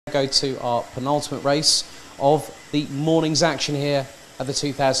Go to our penultimate race of the morning's action here at the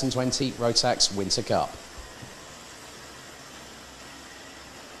 2020 Rotax Winter Cup.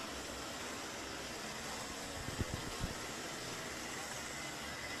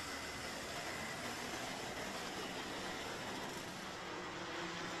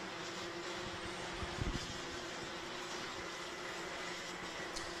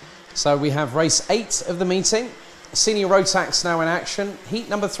 So we have race 8 of the meeting. Senior Rotax now in action. Heat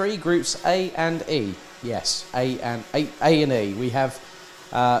number 3, groups A and E. Yes, A and E. We have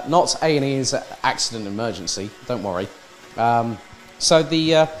not A and E is accident emergency. Don't worry. So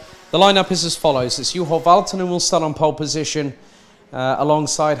the lineup is as follows. It's Juho Valtonen will start on pole position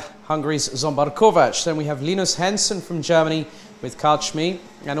alongside Hungary's Zombar Kovac. Then we have Linus Hensen from Germany with Kachmi,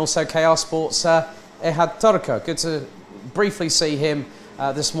 and also KR Sports Ehad Turka. Good to briefly see him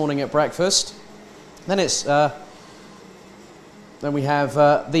this morning at breakfast. Then it's then we have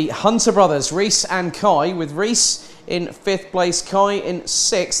the Hunter brothers, Reese and Kai, with Reese in 5th place, Kai in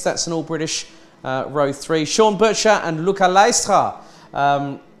 6th. That's an all-British row 3. Sean Butcher and Luca Leistra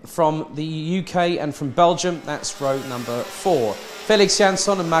from the UK and from Belgium. That's row number 4. Felix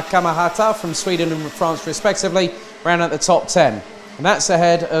Jansson and Makamahata from Sweden and France respectively round out the top 10. And that's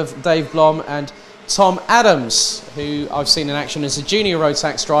ahead of Dave Blom and Tom Adams, who I've seen in action as a junior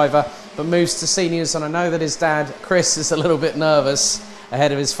Rotax driver, but moves to seniors, and I know that his dad, Chris, is a little bit nervous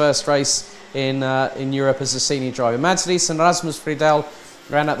ahead of his first race in Europe as a senior driver. Madslis and Rasmus Friedel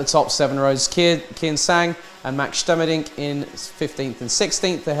round out the top 7 rows. Kian Sang and Max Stemmerdink in 15th and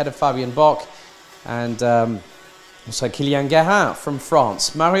 16th, ahead of Fabian Bock, and also Kilian Guérin from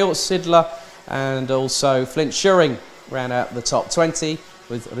France. Mario Sidler and also Flint Schuring round out the top 20,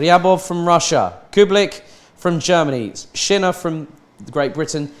 with Ryabov from Russia, Kublik from Germany, Schinner from Great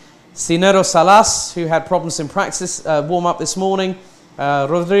Britain, Sinero Salas, who had problems in practice warm-up this morning,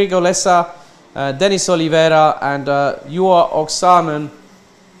 Rodrigo Lessa, Denis Oliveira, and Juha Oksanen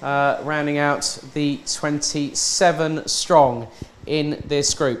rounding out the 27 strong in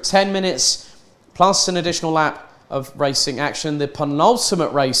this group. 10 minutes plus an additional lap of racing action, the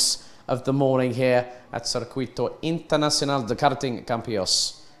penultimate race of the morning here at Circuito Internacional de Karting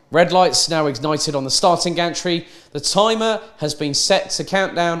Campillos. Red lights now ignited on the starting gantry. The timer has been set to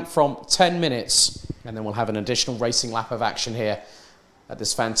count down from 10 minutes, and then we'll have an additional racing lap of action here at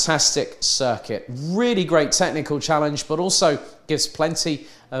this fantastic circuit. Really great technical challenge, but also gives plenty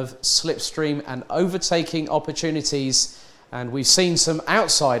of slipstream and overtaking opportunities. And we've seen some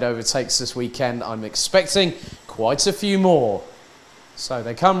outside overtakes this weekend. I'm expecting quite a few more. So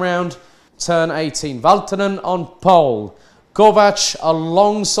they come round turn 18. Valtonen on pole. Kovac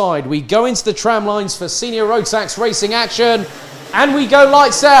alongside. We go into the tram lines for senior Rotax racing action, and we go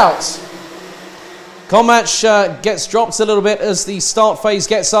lights out. Kovac gets dropped a little bit as the start phase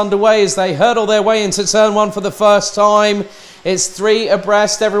gets underway, as they hurdle their way into turn 1 for the first time. It's 3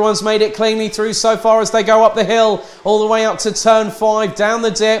 abreast. Everyone's made it cleanly through so far as they go up the hill, all the way up to turn 5, down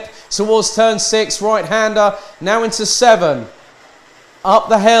the dip towards turn 6, right-hander, now into 7. Up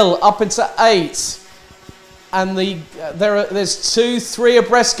the hill, up into 8. And there's 2, 3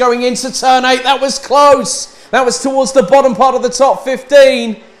 abreast going into turn 8. That was close. That was towards the bottom part of the top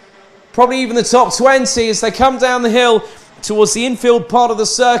 15. Probably even the top 20 as they come down the hill towards the infield part of the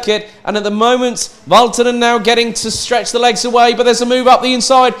circuit. And at the moment, Valtonen now getting to stretch the legs away. But there's a move up the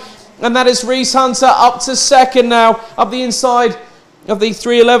inside. And that is Reese Hunter up to 2nd now. Up the inside of the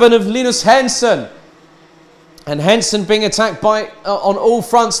 311 of Linus Hensen. And Hensen being attacked by on all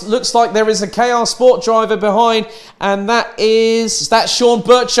fronts. Looks like there is a KR Sport driver behind, and that's Sean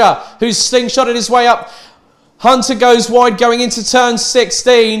Butcher, who's slingshotted his way up. Hunter goes wide going into turn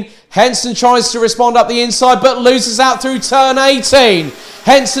 16. Hensen tries to respond up the inside, but loses out through turn 18.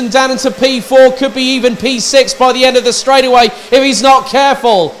 Hensen down into P4, could be even P6 by the end of the straightaway if he's not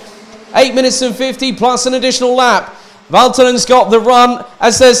careful. 8 minutes and 50 plus an additional lap. Valtonen's got the run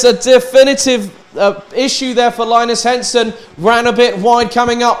as there's a definitive issue there for Linus Hensen. Ran a bit wide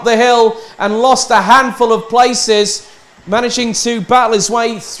coming up the hill and lost a handful of places, managing to battle his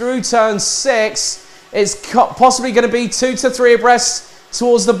way through turn 6. It's possibly going to be 2 to 3 abreast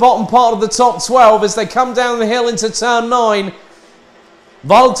towards the bottom part of the top 12 as they come down the hill into turn 9.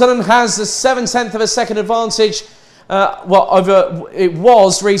 Valtonen has the 7/10 of a second advantage. It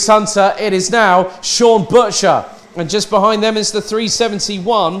was Reese Hunter. It is now Sean Butcher. And just behind them is the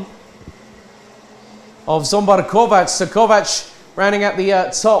 371 of Zombar Kovac. So Kovac rounding out the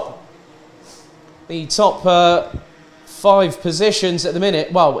top 5 positions at the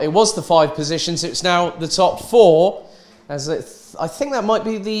minute. Well, it was the 5 positions. It's now the top 4. I think that might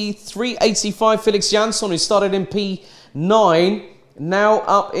be the 385 Felix Jansson, who started in P9. now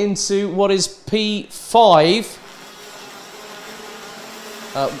up into what is P5.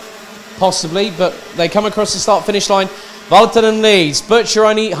 Possibly, but they come across the start-finish line. Valtonen leads. Butcher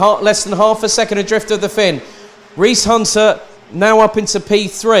only less than half a second adrift of the Finn. Reese Hunter now up into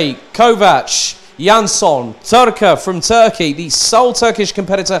P3. Kovac, Jansson, Turka from Turkey, the sole Turkish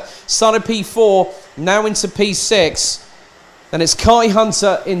competitor, started P4, now into P6. Then it's Kai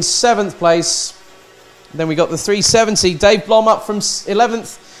Hunter in 7th place. Then we got the 370. Dave Blom up from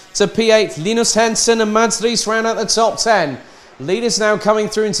 11th to P8. Linus Hansen and Mads Rees round out the top 10. Leaders now coming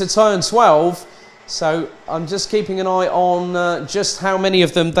through into turn 12. So I'm just keeping an eye on just how many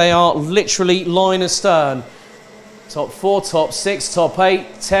of them they are literally line astern. Top 4, top 6, top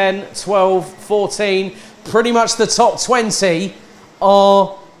 8, 10, 12, 14. Pretty much the top 20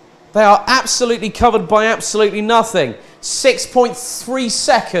 are absolutely covered by absolutely nothing. 6.3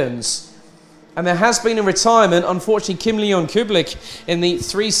 seconds. And there has been a retirement. Unfortunately, Kim Leon Kublik in the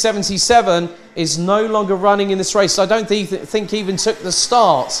 377 is no longer running in this race. I don't think he even took the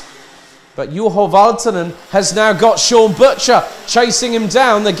start. But Juho Valtonen has now got Sean Butcher chasing him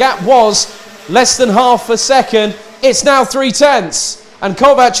down. The gap was less than half a second. It's now 3/10. And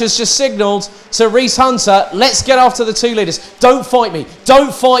Kovac has just signalled to Reese Hunter, let's get after the 2 leaders. Don't fight me.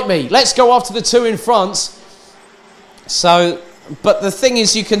 Don't fight me. Let's go after the 2 in front. So... But the thing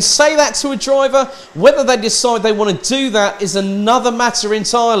is, you can say that to a driver. Whether they decide they want to do that is another matter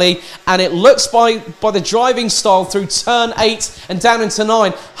entirely. And it looks by the driving style through turn 8 and down into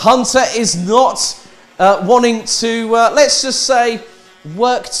 9. Hunter is not wanting to, let's just say,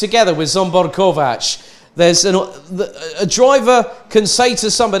 work together with Zsombor Kovac. There's a driver can say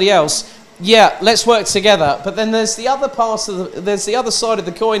to somebody else, yeah, let's work together. But then there's the other part of there's the other side of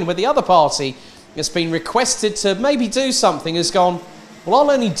the coin where the other party has been requested to maybe do something, has gone, well,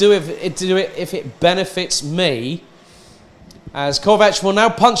 I'll only do it if it benefits me. As Kovac will now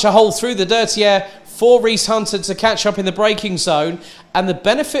punch a hole through the dirty air for Reese Hunter to catch up in the braking zone. And the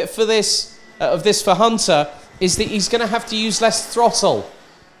benefit for this for Hunter is that he's going to have to use less throttle.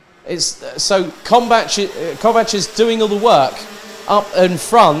 So Kovac is doing all the work up in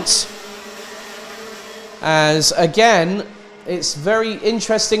front. As again, it's very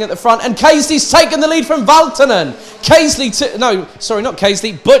interesting at the front. And Casely's taken the lead from Valtonen.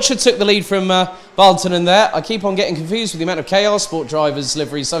 Butcher took the lead from Valtonen there. I keep on getting confused with the amount of KR Sport drivers'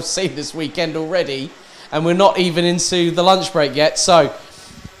 liveries I've seen this weekend already. And we're not even into the lunch break yet. So,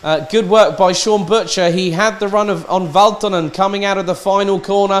 good work by Sean Butcher. He had the run on Valtonen coming out of the final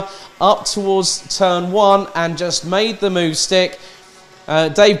corner up towards turn 1 and just made the move stick.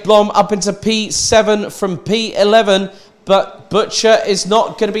 Dave Blom up into P7 from P11. But Butcher is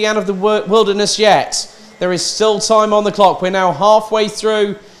not going to be out of the wilderness yet. There is still time on the clock. We're now halfway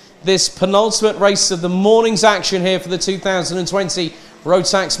through this penultimate race of the morning's action here for the 2020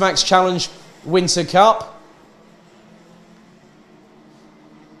 Rotax Max Challenge Winter Cup.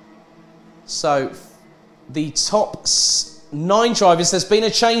 So, the top 9 drivers. There's been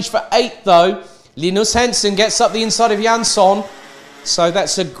a change for 8 though. Linus Hensen gets up the inside of Jansson. So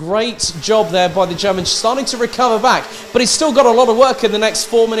that's a great job there by the German, starting to recover back. But he's still got a lot of work in the next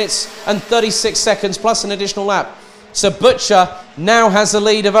 4 minutes and 36 seconds, plus an additional lap. So Butcher now has a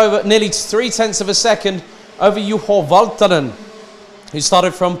lead of over nearly 0.3 of a second over Juho Valtonen, who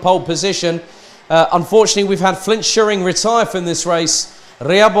started from pole position. Unfortunately, we've had Flint Schuring retire from this race.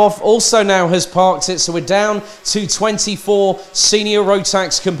 Ryabov also now has parked it, so we're down to 24 senior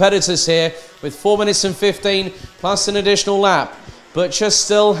Rotax competitors here with 4 minutes and 15 plus an additional lap. Butcher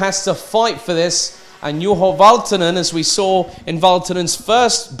still has to fight for this, and Juho Valtonen, as we saw in Valtonen's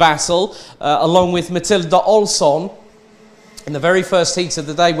first battle, along with Matilda Olsson, in the very first heat of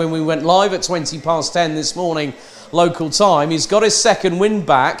the day when we went live at 20 past 10 this morning, local time, he's got his second win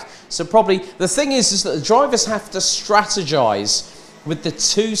back. So probably, the thing is that the drivers have to strategize with the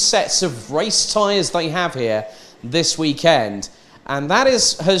 2 sets of race tyres they have here this weekend. And that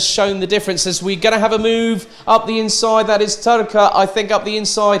has shown the difference, as we're going to have a move up the inside. That is Turka, I think, up the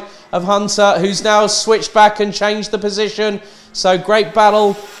inside of Hunter, who's now switched back and changed the position. So great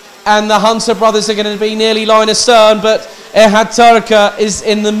battle. And the Hunter brothers are going to be nearly line astern, but Erhard Turka is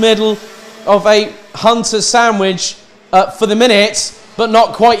in the middle of a Hunter sandwich for the minute, but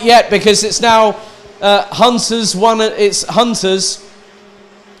not quite yet, because it's now Hunter's 5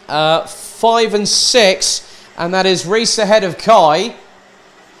 and 6. And that is Reese ahead of Kai.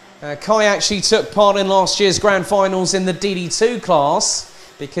 Kai actually took part in last year's grand finals in the DD2 class,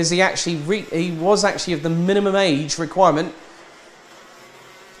 because he was actually of the minimum age requirement.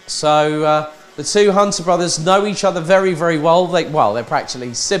 So the 2 Hunter brothers know each other very, very well. They're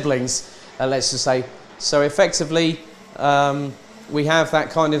practically siblings, let's just say. So effectively, we have that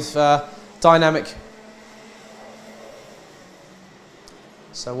kind of dynamic.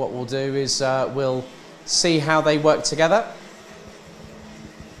 So what we'll do is we'll see how they work together.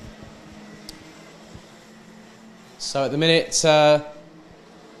 So at the minute,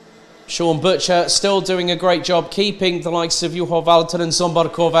 Sean Butcher still doing a great job keeping the likes of Juho Valton and Zombar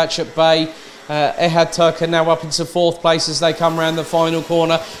Kovac at bay. Ehad Turka now up into 4th place as they come round the final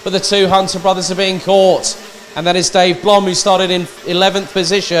corner. But the two Hunter brothers are being caught. And that is Dave Blom, who started in 11th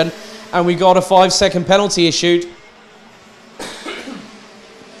position. And we got a 5-second penalty issued.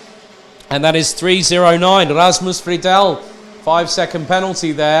 And that is 3:09. Rasmus Friedel, 5-second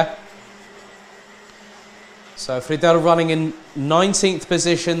penalty there. So Friedel running in 19th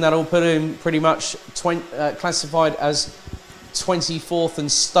position. That'll put him pretty much classified as 24th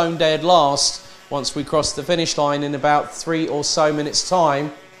and stone dead last once we cross the finish line in about 3 or so minutes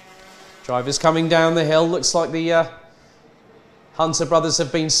time. Drivers coming down the hill. Looks like the Hunter brothers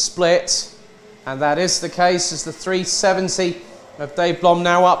have been split. And that is the case as the 370 of Dave Blom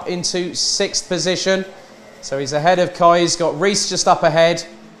now up into 6th position. So he's ahead of Kai. He's got Reese just up ahead.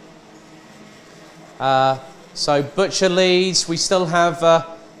 So Butcher leads. We still have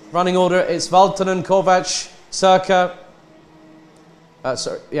running order. It's Valtonen, Kovac, Turka.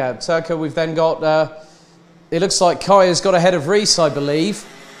 Turka. We've then got, it looks like Kai has got ahead of Reese, I believe.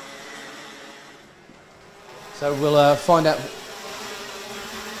 So we'll find out.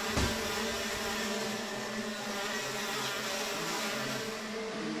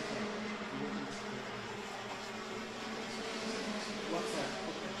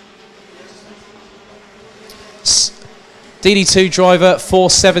 DD2 driver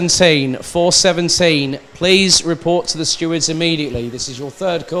 417, 417, please report to the stewards immediately. This is your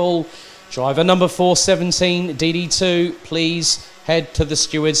 3rd call. Driver number 417, DD2, please head to the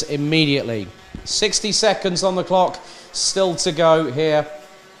stewards immediately. 60 seconds on the clock, still to go here.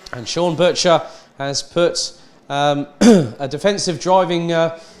 And Sean Butcher has put a defensive driving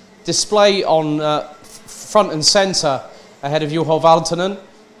display on front and centre ahead of Juho Valtonen.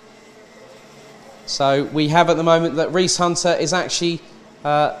 So we have at the moment that Reese Hunter is actually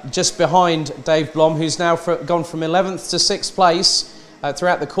just behind Dave Blom, who's now gone from 11th to 6th place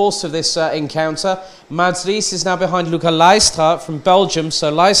throughout the course of this encounter. Mads Rees is now behind Luca Leistra from Belgium.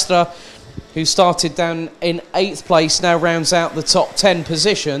 So Leistra, who started down in 8th place, now rounds out the top 10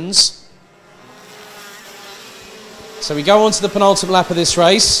 positions. So we go on to the penultimate lap of this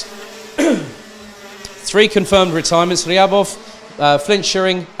race. 3 confirmed retirements: Ryabov, Flint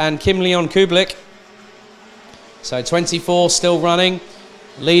Schuring and Kim Leon Kublik. So 24 still running.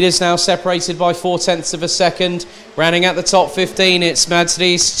 Leaders now separated by 0.4 of a second. Rounding out the top 15, it's Mads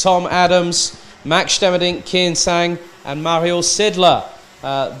Rees, Tom Adams, Max Stemmerdink, Kian Sang and Mario Sidler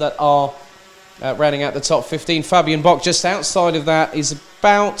that are rounding out the top 15. Fabian Bock just outside of that is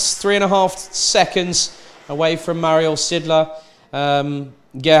about 3.5 seconds away from Mario Sidler.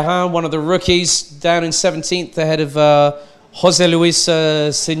 Guerin, one of the rookies, down in 17th ahead of Jose Luis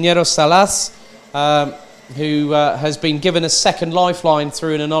Sinero Salas. Who has been given a second lifeline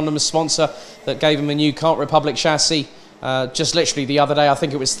through an anonymous sponsor that gave him a new Kart Republic chassis just literally the other day. I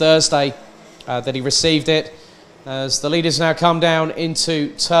think it was Thursday that he received it. As the leaders now come down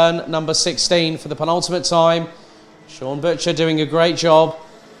into turn number 16 for the penultimate time. Sean Butcher doing a great job,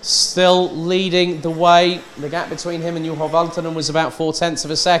 still leading the way. The gap between him and Juho Valtonen was about 0.4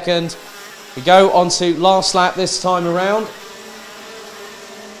 of a second. We go on to last lap this time around.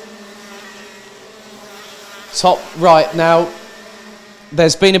 Top right. Now,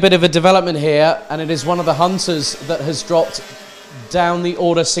 there's been a bit of a development here, and it is one of the Hunters that has dropped down the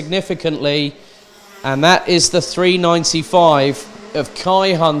order significantly, and that is the 395 of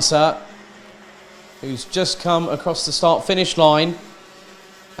Kai Hunter, who's just come across the start-finish line,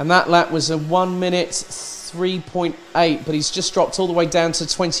 and that lap was a 1 minute 3.8, but he's just dropped all the way down to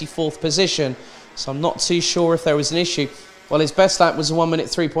 24th position, so I'm not too sure if there was an issue. Well, his best lap was a 1 minute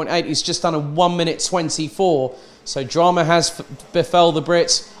 3.8. He's just done a 1 minute 24. So drama has befell the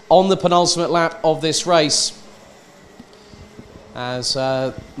Brits on the penultimate lap of this race, as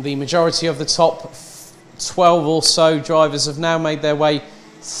the majority of the top 12 or so drivers have now made their way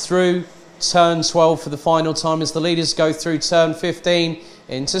through turn 12 for the final time, as the leaders go through turn 15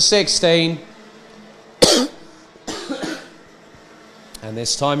 into 16. And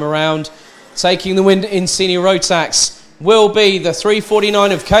this time around, taking the win in senior Rotax will be the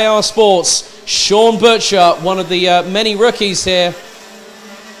 349 of KR Sports, Sean Butcher, one of the many rookies here.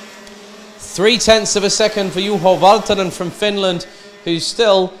 0.3 of a second for Juho Valtonen from Finland, who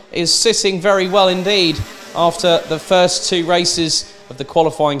still is sitting very well indeed after the first 2 races of the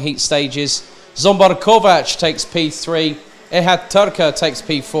qualifying heat stages. Zombar Kovac takes P3, Ehad Turka takes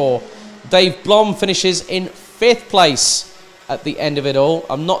P4. Dave Blom finishes in 5th place at the end of it all.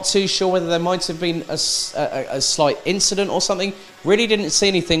 I'm not too sure whether there might have been a slight incident or something. Really didn't see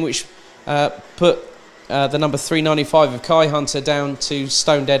anything which put the number 395 of Kai Hunter down to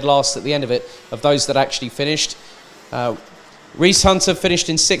stone dead last at the end of it, of those that actually finished. Reese Hunter finished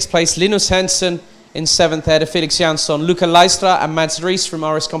in 6th place. Linus Hansen in 7th there to Felix Jansson. Luca Leistra and Mads Rees from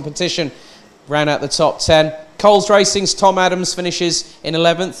RS Competition ran out the top 10. Coles Racing's Tom Adams finishes in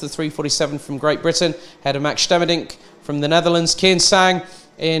 11th, the 347 from Great Britain, ahead of Max Stemmerdink from the Netherlands. Kian Sang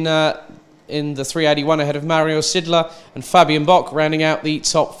in the 381 ahead of Mario Sidler and Fabian Bock rounding out the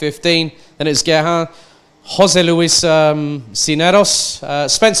top 15. Then it's Gerhard, Jose Luis Cineros.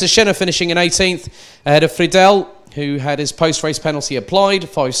 Spencer Schinner finishing in 18th ahead of Friedel, who had his post-race penalty applied,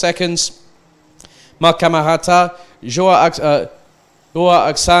 5 seconds. Mark Kamahata, Joa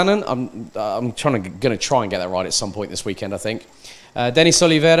Aksanen, I'm going to try and get that right at some point this weekend, I think. Denis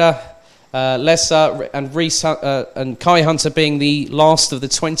Oliveira, Lessa and Reese and Kai Hunter being the last of the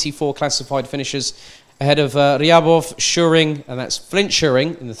 24 classified finishers, ahead of Ryabov, Schuring, and that's Flint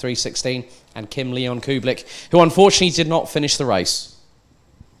Schuring in the 316, and Kim Leon Kublik, who unfortunately did not finish the race.